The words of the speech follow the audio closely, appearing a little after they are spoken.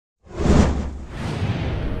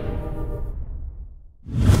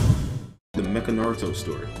Mecha Naruto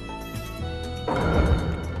story.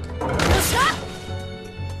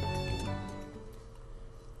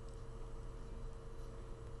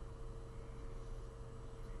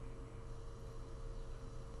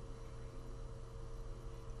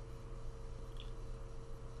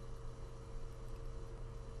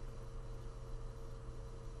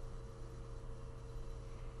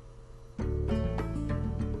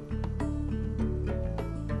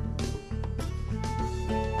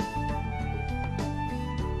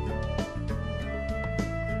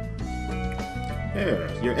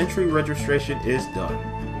 There, your entry registration is done.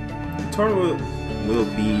 The tournament will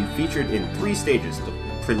be featured in 3 stages: the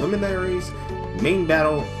preliminaries, main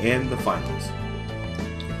battle, and the finals.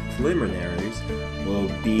 Preliminaries will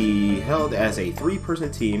be held as a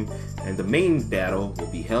 3-person team, and the main battle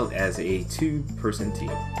will be held as a 2-person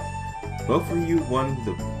team. Both of you won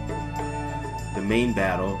the main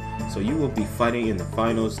battle, so you will be fighting in the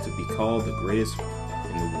finals to be called the greatest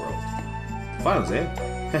in the world. Finals, eh?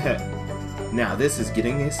 Now this is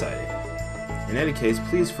getting exciting. In any case,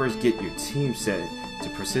 please first get your team set to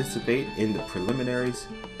participate in the preliminaries.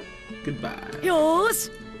 Goodbye. Yours.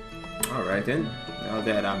 Alright then, now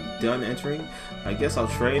that I'm done entering, I guess I'll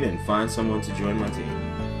train and find someone to join my team.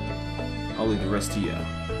 I'll leave the rest to you.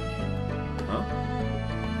 Huh?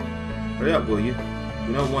 Hurry up, will you?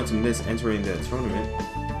 You don't want to miss entering the tournament.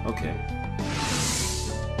 Okay.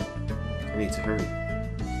 I need to hurry.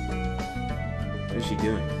 What is she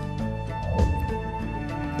doing?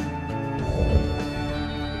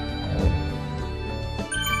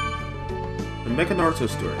 The Mecha Naruto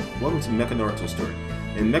story. Welcome to Mecha Naruto story.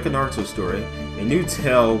 In Mecha Naruto story, a new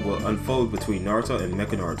tale will unfold between Naruto and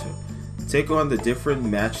Mecha Naruto. Take on the different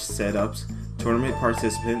match setups, tournament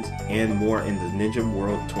participants, and more in the Ninja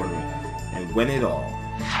World Tournament, and win it all.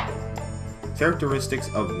 Characteristics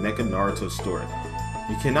of Mecha Naruto story.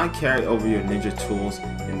 You cannot carry over your ninja tools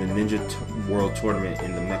in the Ninja World Tournament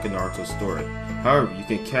in the Mecha Naruto story. However, you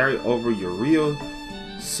can carry over your real,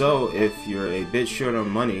 so if you're a bit short on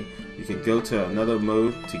money, you can go to another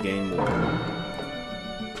mode to gain more.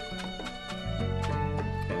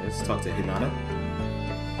 Okay, let's talk to Hinata.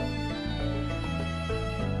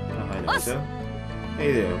 Oh, hi, Naruto.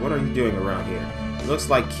 Hey there, what are you doing around here? It looks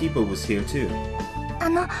like Kiba was here too.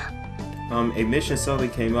 A mission suddenly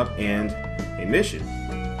came up, and a mission.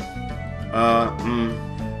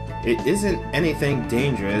 It isn't anything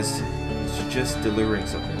dangerous. It's just delivering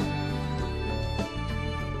something.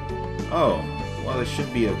 Oh. Well, it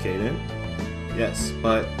should be okay then. Yes,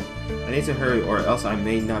 but I need to hurry or else I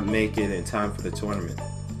may not make it in time for the tournament.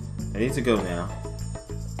 I need to go now.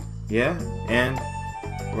 Yeah? And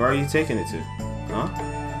where are you taking it to? Huh?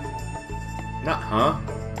 Not huh?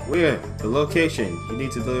 Where? The location. You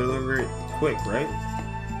need to deliver it quick, right?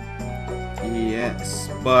 Yes,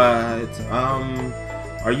 but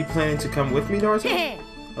are you planning to come with me, Naruto?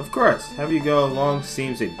 Of course. Have you go along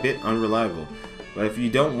seems a bit unreliable. But if you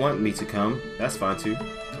don't want me to come, that's fine too.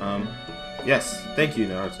 Yes, thank you,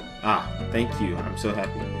 Naruto. Thank you. I'm so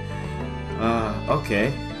happy.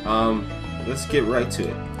 Okay. Let's get right to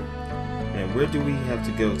it. And where do we have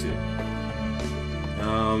to go to?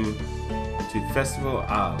 To Festival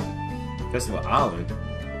Island. Festival Island?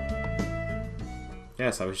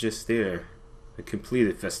 Yes, I was just there. I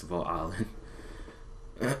completed Festival Island.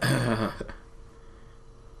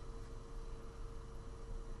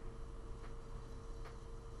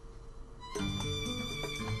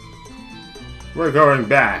 We're going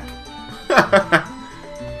back.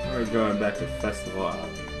 We're going back to Festival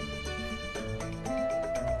Island.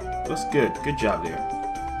 That's good. Good job there.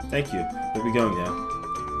 Thank you. Where are we going now?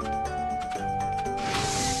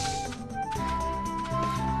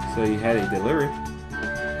 So you had a delivery?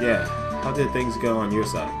 Yeah. How did things go on your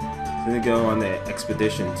side? Did it go on the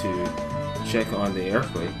expedition to check on the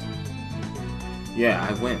earthquake? Yeah,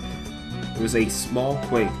 I went. It was a small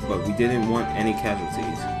quake, but we didn't want any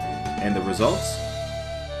casualties. And the results?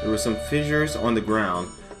 There were some fissures on the ground,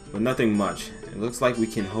 but nothing much. It looks like we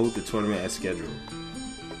can hold the tournament as scheduled.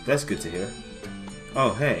 That's good to hear.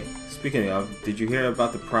 Oh, hey. Speaking of, did you hear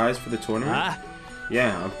about the prize for the tournament?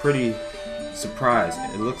 Yeah, I'm pretty surprised.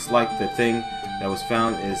 It looks like the thing that was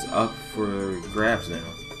found is up for grabs now.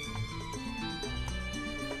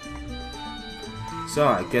 So,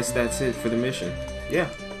 I guess that's it for the mission. Yeah.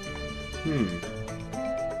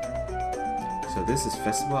 So this is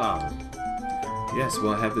Festival Island. Yes,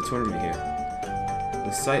 we'll have the tournament here.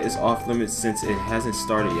 The site is off limits since it hasn't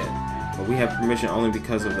started yet, but we have permission only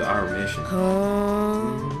because of our mission.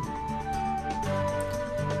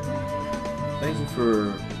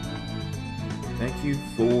 Thank you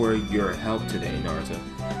for your help today, Naruto.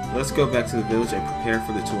 Let's go back to the village and prepare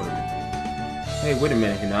for the tournament. Hey, wait a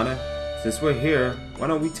minute, Hinata. Since we're here, why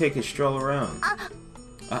don't we take a stroll around?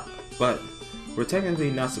 But we're technically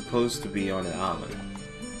not supposed to be on the island.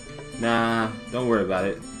 Nah, don't worry about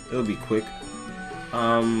it. It'll be quick.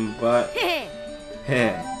 But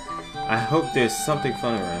hey, I hope there's something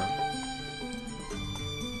fun around.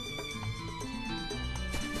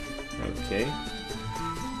 Okay.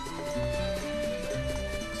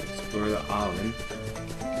 Let's explore the island.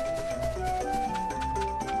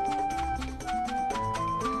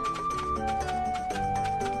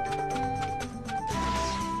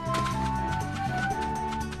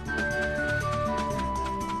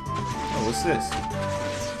 What's this?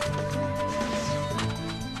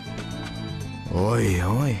 Oi,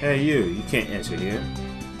 oi. Hey, you can't enter here.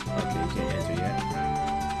 Okay, you can't enter yet.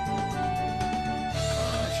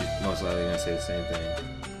 She's most likely gonna say the same thing.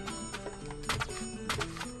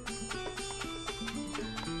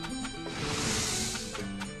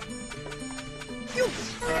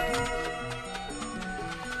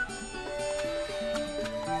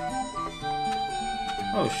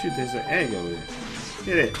 Oh shoot, there's an egg over there.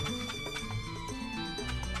 Get it.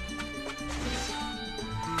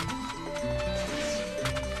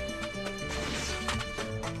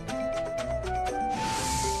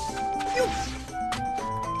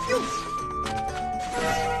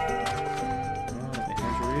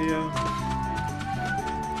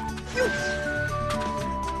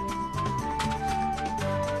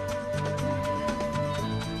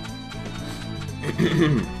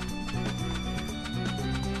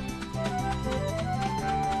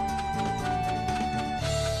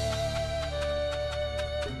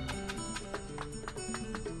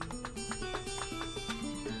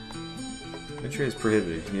 Entry is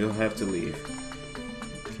prohibited. You'll have to leave.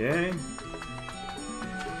 Okay.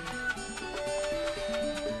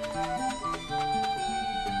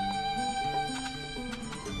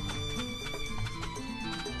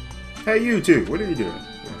 Hey, you two! What are you doing?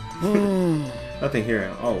 Nothing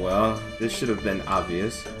here. Oh well, this should have been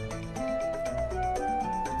obvious.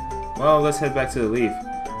 Well, let's head back to the leaf.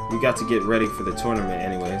 We got to get ready for the tournament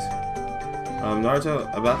anyways. Naruto,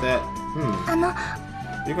 about that?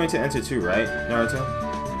 You're going to enter too, right, Naruto?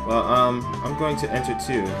 Well, I'm going to enter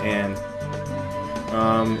too, and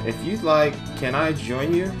if you'd like, can I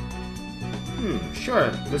join you?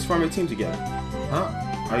 Sure. Let's form a team together. Huh?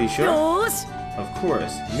 Are you sure? Yes. Of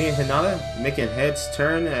course. Me and Hinata making heads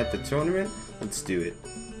turn at the tournament? Let's do it.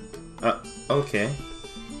 Okay.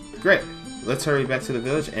 Great. Let's hurry back to the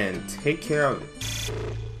village and take care of it.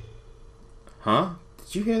 Huh?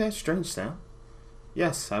 Did you hear that strange sound?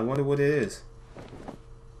 Yes, I wonder what it is.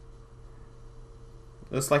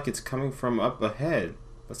 Looks like it's coming from up ahead.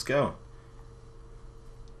 Let's go.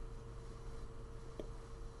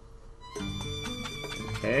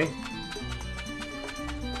 Okay.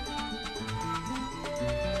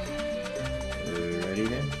 Ready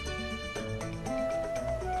then?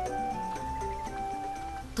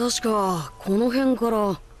 確かこの辺から。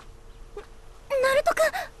ナルト君、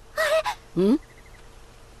あれ。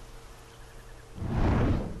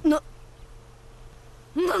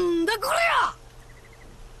なんだこれや。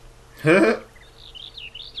なんだ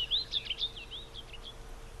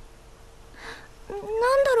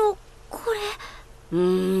ろうこれ。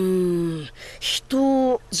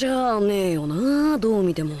人じゃねえよな、どう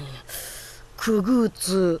見ても。クグー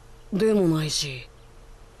ツでもないし。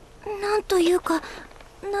なんというか、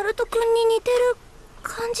ナルト君に似てる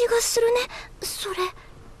感じがするね、それ。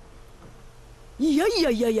いや、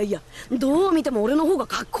どう見ても俺の方が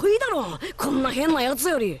かっこいいだろ、こんな変なやつ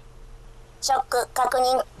より。ショック確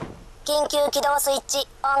認。緊急起動スイッチ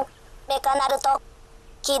オン。メカナルト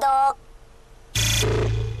起動。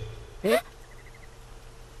え？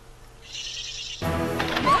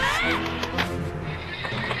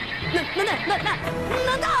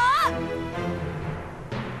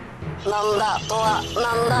なんだとは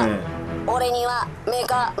なんだ、俺にはメ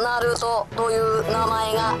カナルトという名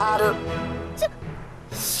前がある。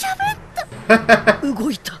しゃべった動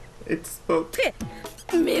いた。って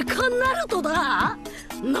メカナルトだ。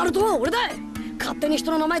ナルトは俺だ。勝手に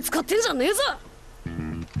人の名前使ってんじゃねえぞ。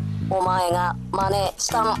お前が真似し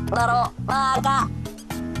たんだろ、バカ。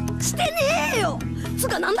してねえよ。つ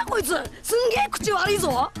かなんだこいつ、すんげえ口悪い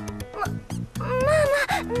ぞ。まあ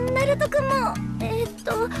ナルト君もメ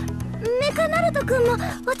カナルト君も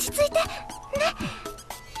落ち着いてね。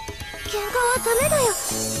喧嘩はダメだよ、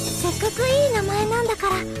せっかくいい名前なんだか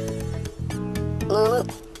ら。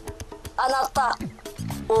あなた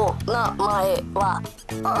お名前は？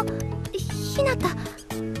ひなた、ヒ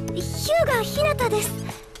ューガひなたです。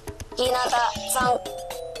ひなたさん、あ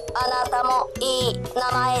なたもいい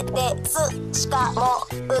名前です。しかも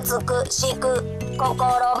美しく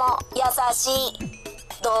心も優しい。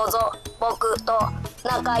どうぞ僕と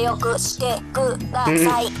仲良くしてください。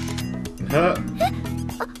はい、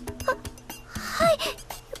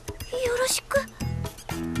よろしく。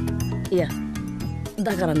いや、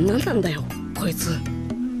だから何なんだよこいつ。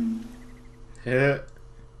く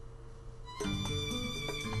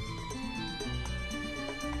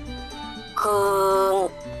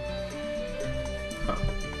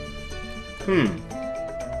ーん。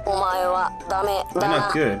お前はダメだな。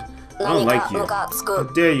 You're not good. I don't like you. How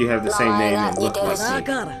dare you have the same name and look like me? だ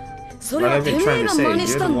からそれ Like は I've て been め trying え to が say, 真似 you're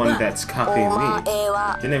した the ん one だ。 that's copying me.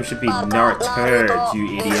 Your name should be Naruto, Naruto,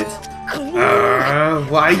 you idiot.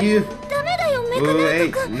 Why you? ダメだよメカ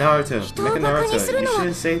Hey, ナルト Naruto. 人を Mecha バカに Naruto. する You のは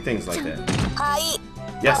shouldn't say things like that. はい。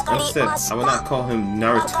 Yes, わかり understood. まし I will た。 not call him コ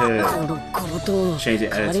Naruto. ロコロと Change the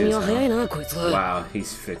仮に attitude. は早いなこいつ。 Wow,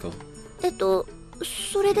 he's fickle.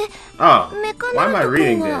 それで Oh, メカ why am ナ I ルト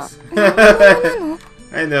reading 君は this? 何者なの？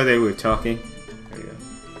 I didn't know they were talking. There you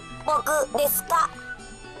僕ですか。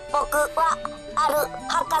僕はある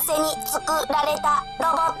博士に作られた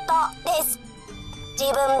ロボットです。自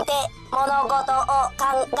分で物事を考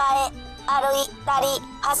え、歩いたり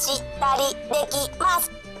走ったりできま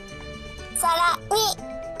す。さらに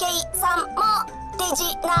計算も手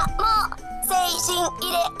品も精神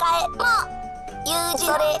入れ替えも友人、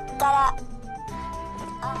それから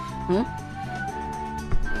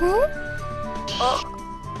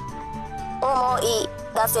思い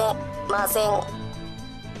出せません。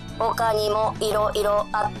他にもいろいろ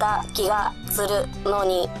あった気がするの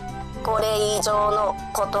に、これ以上の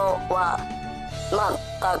ことは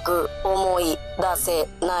全く思い出せ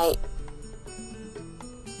ない。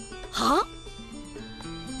は？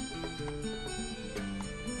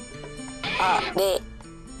あれ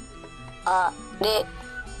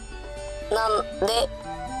なんで？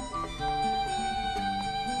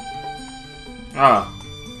 Ah.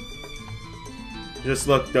 Just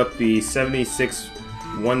looked up the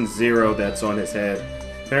 7610 that's on his head.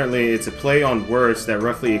 Apparently, it's a play on words that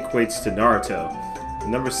roughly equates to Naruto.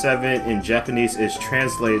 Number 7 in Japanese is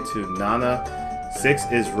translated to Nana, 6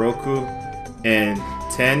 is Roku, and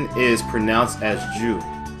 10 is pronounced as Ju.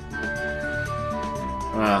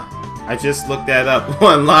 I just looked that up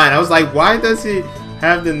online. I was like, why does he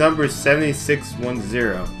have the number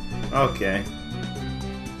 7610? Okay.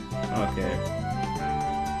 Okay.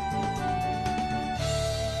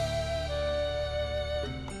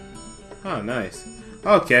 Oh, nice.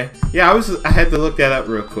 Okay. Yeah, I had to look that up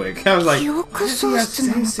real quick. I was like, why does he have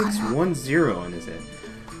 7610 on his head?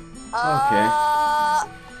 Okay.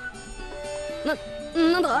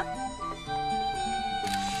 なんだ？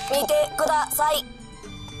見てください。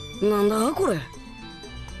なんだこれ？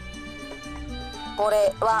こ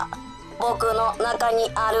れは僕の中に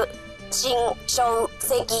ある新小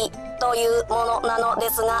石というものなので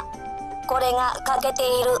すが、これが欠けてい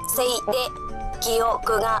るせいで記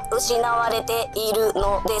憶が失われている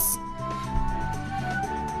のです。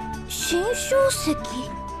新小石？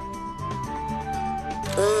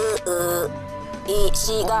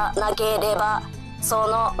石がなければそ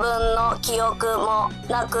の分の記憶も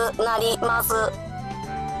なくなります。っ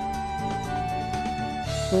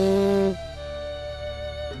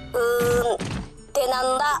て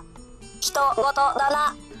なんだ。人ごとだ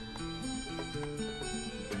な。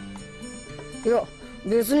いや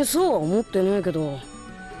別にそうは思ってねえけど。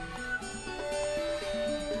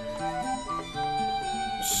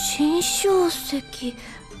新小石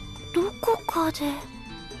どこかで。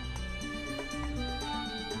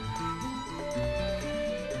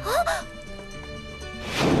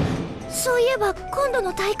そういえば今度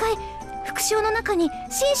の大会、副賞の中に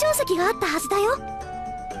新小石があったはずだよ。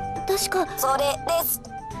確かそれです。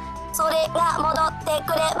それが戻って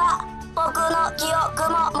くれば僕の記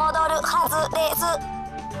憶も戻るはずです。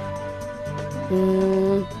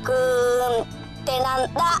ってな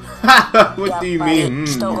んだ。What do you mean?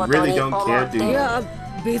 You really don't care, do い you? や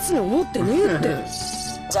別に思ってねえって。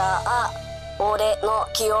じゃあ俺の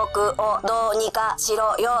記憶をどうにかし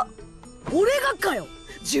ろよ。俺がかよ。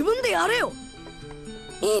自分でやれよ。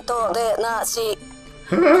糸でなし。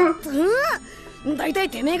だいたい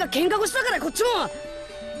てめえが喧嘩をしたからこっちも。だ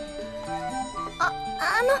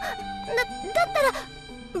ったら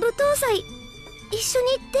舞踏祭一緒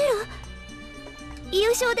に出る？優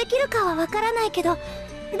勝できるかはわからないけど、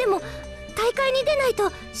でも大会に出ない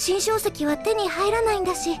と新小石は手に入らないん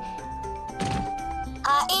だし。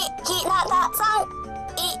はい、ひなたさん、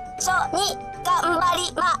一緒に頑張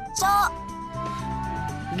りましょう。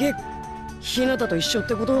ひなたと一緒っ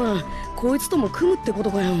てことはこいつとも組むってこ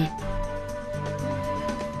とかよ。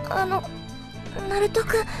ナルト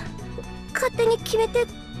君、勝手に決めて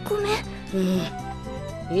ごめん。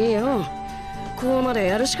いいよ。こうまで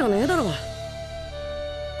やるしかねえだろ。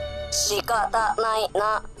仕方ない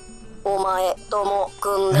な。お前とも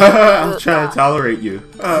組んで I'm trying to tolerate you.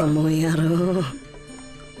 この野郎。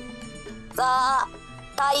さあ、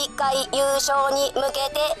大会優勝に向け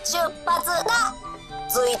て出発だ。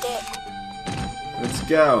ついて。Let's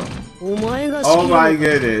go. お前が Oh my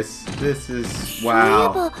goodness. This is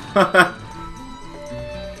wow.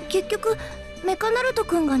 結局メカナルト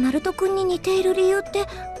君がナルト君に似ている理由って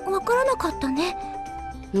わからなかったね。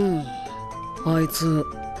うん。あいつ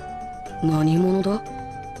何者だ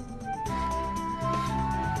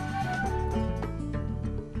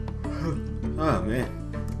Oh man.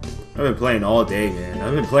 I've been playing all day, man.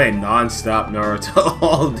 I've been playing non-stop Naruto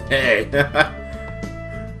all day.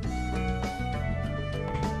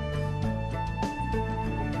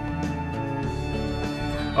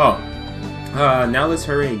 Oh. Now let's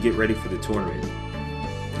hurry and get ready for the tournament.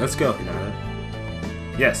 Let's go, Hinata.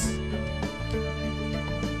 Yes.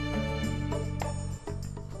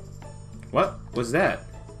 What was that?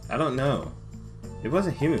 I don't know. It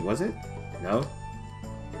wasn't human, was it? No?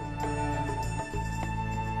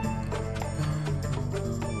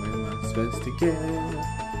 Where am I supposed to go?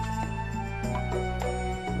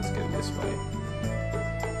 Let's go this way.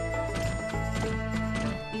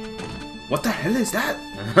 What the hell is that?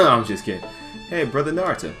 I'm just kidding. Hey, brother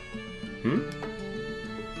Naruto. Hmm?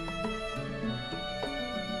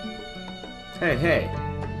 Hey.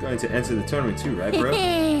 Going to enter the tournament too, right, bro?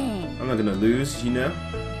 I'm not gonna lose, you know?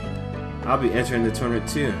 I'll be entering the tournament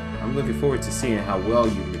too. I'm looking forward to seeing how well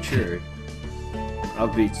you matured. I'll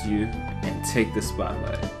beat you and take the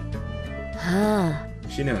spotlight.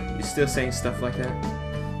 Shino, you still saying stuff like that?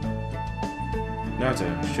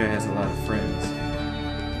 Naruto sure has a lot of friends.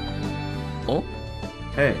 Oh?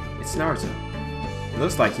 Hey, it's Naruto. It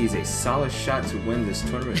looks like he's a solid shot to win this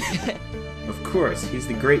tournament. Of course, he's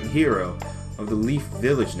the great hero of the Leaf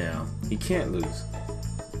Village now. He can't lose.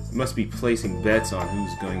 You must be placing bets on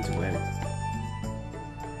who's going to win.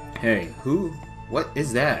 Hey, who? What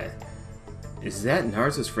is that? Is that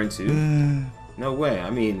Naruto's friend too? No way. I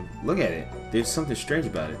mean, look at it. There's something strange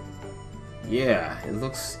about it. Yeah, it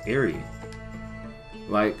looks eerie.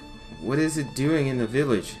 Like, what is it doing in the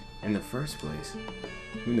village in the first place?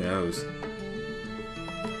 Who knows?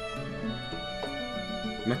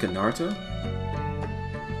 Mecha Naruto?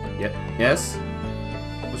 Yep. Yes?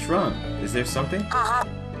 What's wrong? Is there something?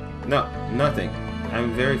 No, nothing.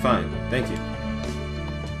 I'm very fine. Thank you.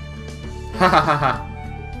 Ha ha ha ha.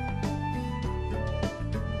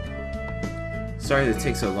 Sorry to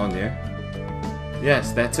take so long there.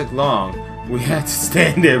 Yes, that took long. We had to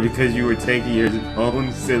stand there because you were taking your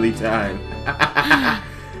own silly time.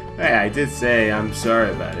 Hey, I did say I'm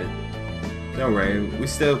sorry about it. Don't worry, we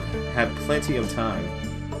still have plenty of time.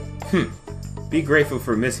 Be grateful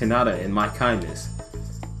for Miss Hinata and my kindness.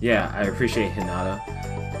 Yeah, I appreciate Hinata.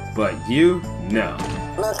 But you? No.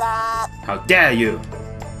 How dare you!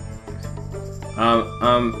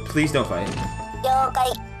 Please don't fight.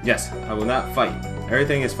 Yes, I will not fight.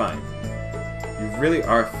 Everything is fine. You really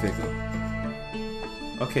are fickle.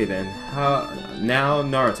 Okay then, now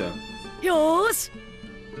Naruto. Yosh!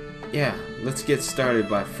 Yeah, let's get started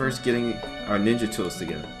by first getting our ninja tools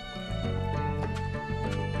together.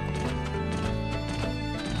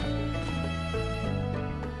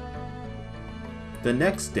 The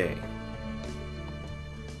next day.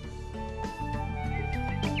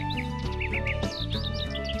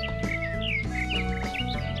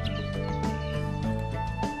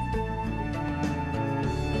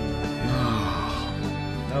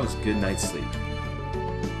 That was a good night's sleep.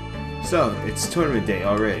 So, it's tournament day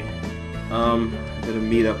already. I'm gonna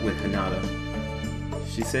meet up with Hinata.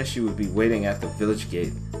 She said she would be waiting at the village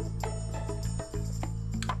gate.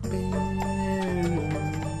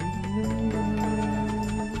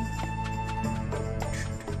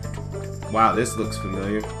 Wow, this looks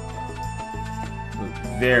familiar.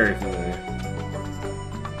 Very familiar.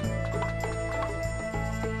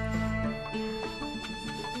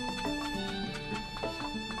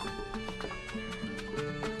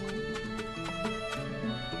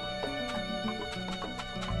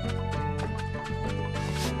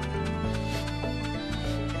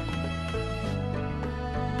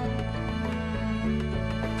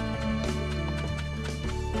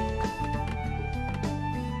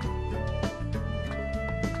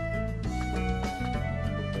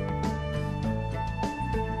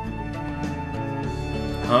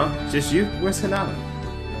 Huh? Just you? Where's Hinata?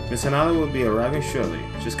 Miss Hinata will be arriving shortly.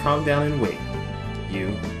 Just calm down and wait.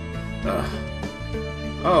 You. Ugh.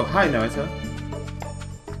 Oh, hi Naruto.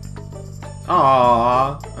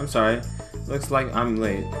 Aww, I'm sorry. Looks like I'm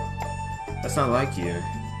late. That's not like you.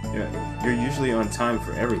 You're usually on time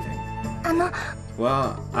for everything.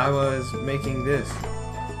 Well, I was making this.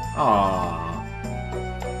 Aww.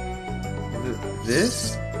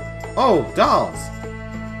 This? Oh, dolls!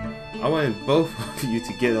 I wanted both of you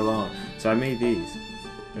to get along, so I made these.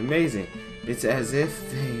 Amazing. It's as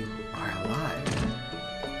if they are alive.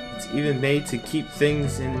 It's even made to keep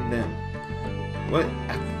things in them. What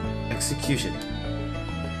execution?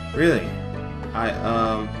 Really?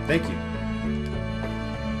 Thank you.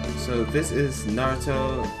 So this is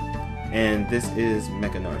Naruto, and this is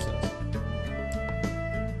Mecha Naruto.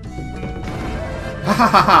 Ha ha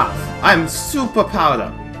ha ha! I'm super powered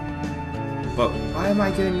up! But why am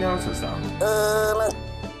I getting Naruto style?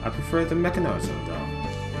 I prefer the Mecha Naruto doll.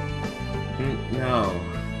 No.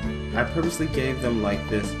 I purposely gave them like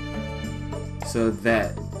this so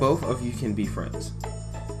that both of you can be friends.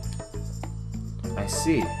 I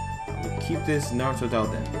see. We'll keep this Naruto doll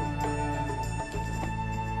then.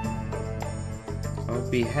 I would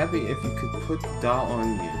be happy if you could put the doll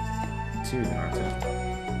on you too, Naruto.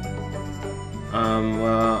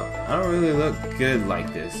 Well, I don't really look good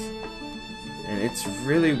like this. And it's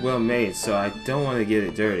really well made, so I don't want to get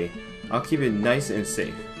it dirty. I'll keep it nice and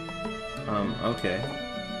safe. Okay.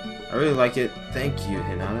 I really like it. Thank you,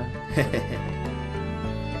 Hinata.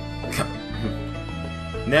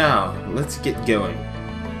 Now, let's get going.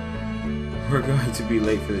 We're going to be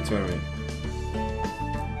late for the tournament.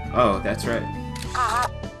 Oh, that's right.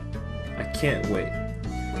 I can't wait.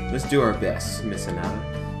 Let's do our best, Miss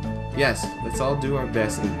Hinata. Yes, let's all do our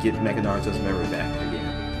best and get Mecha Naruto's memory back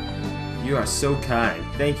again. You are so kind.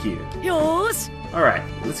 Thank you. Yosh! Alright,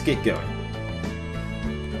 let's get going.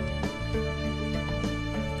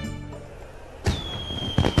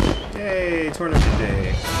 Yay, tournament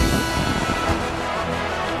day.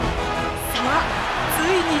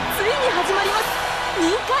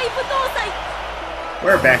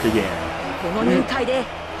 We're back again.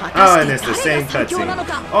 Oh, and it's the same cutscene.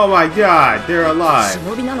 Oh my god, they're alive.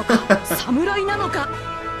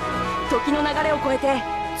 時の流れを超えて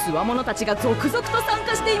強者たちが続々と参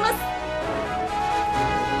加しています。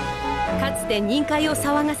かつて任界を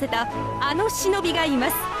騒がせたあの忍びがいま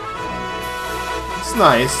す。 It's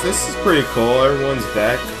nice. This is pretty cool. Everyone's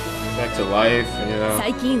back to life, you know.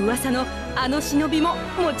 最近噂のあの忍びも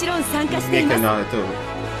もちろん参加しています。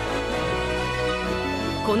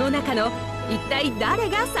この中の一体誰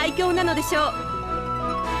が最強なのでしょう。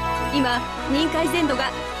今任界全土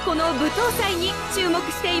がこの舞踏祭に注目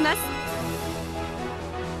しています。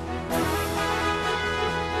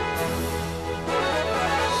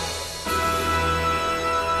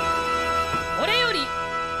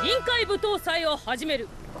 臨海舞踏祭を始める。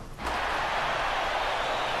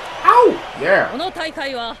この大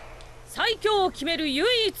会は最強を決める唯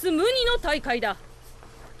一無二の大会だ。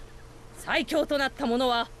最強となった者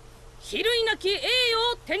は比類なき栄誉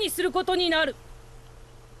を手にすることになる。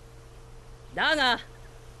だが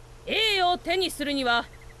栄誉を手にするには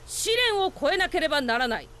試練を越えなければなら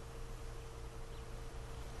ない。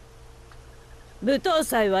舞踏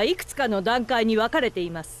祭はいくつかの段階に分かれてい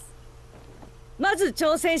ます。 まず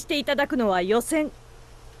挑戦していただくのは予選。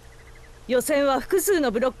予選は複数の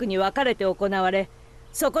ブロックに分かれて行われ、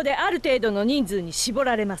そこである程度の人数に絞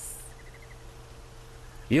られます。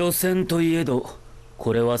予選といえど、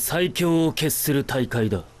これは最強を決する大会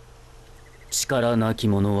だ。力なき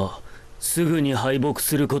者はすぐに敗北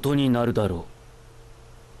することになるだろ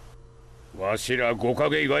う。わしら5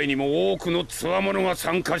影以外にも多くの強者が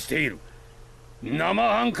参加している。生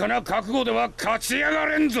半可な覚悟では勝ち上が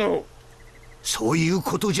れんぞ。 そういう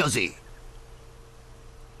ことじゃぜ。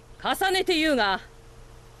重ねて言うが、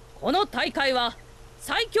この大会は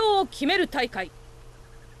最強を決める大会。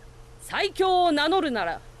最強を名乗るな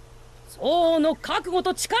ら相応の覚悟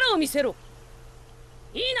と力を見せろ。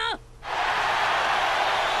いいな。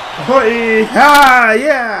ほいはー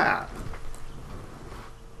や。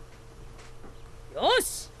よ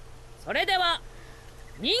し、それでは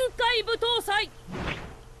任海舞踏祭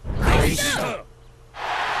開始だ。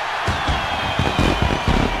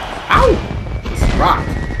 Ow! Let's rock.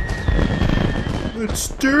 Let's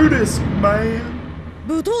do this, man.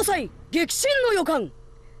 舞踏祭激震の予感。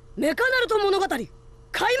メカナルト物語開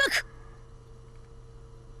幕。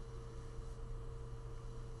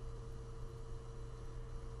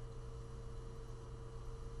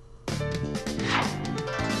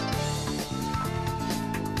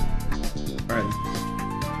Alright.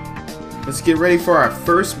 Let's get ready for our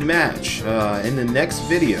first match in the next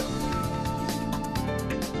video.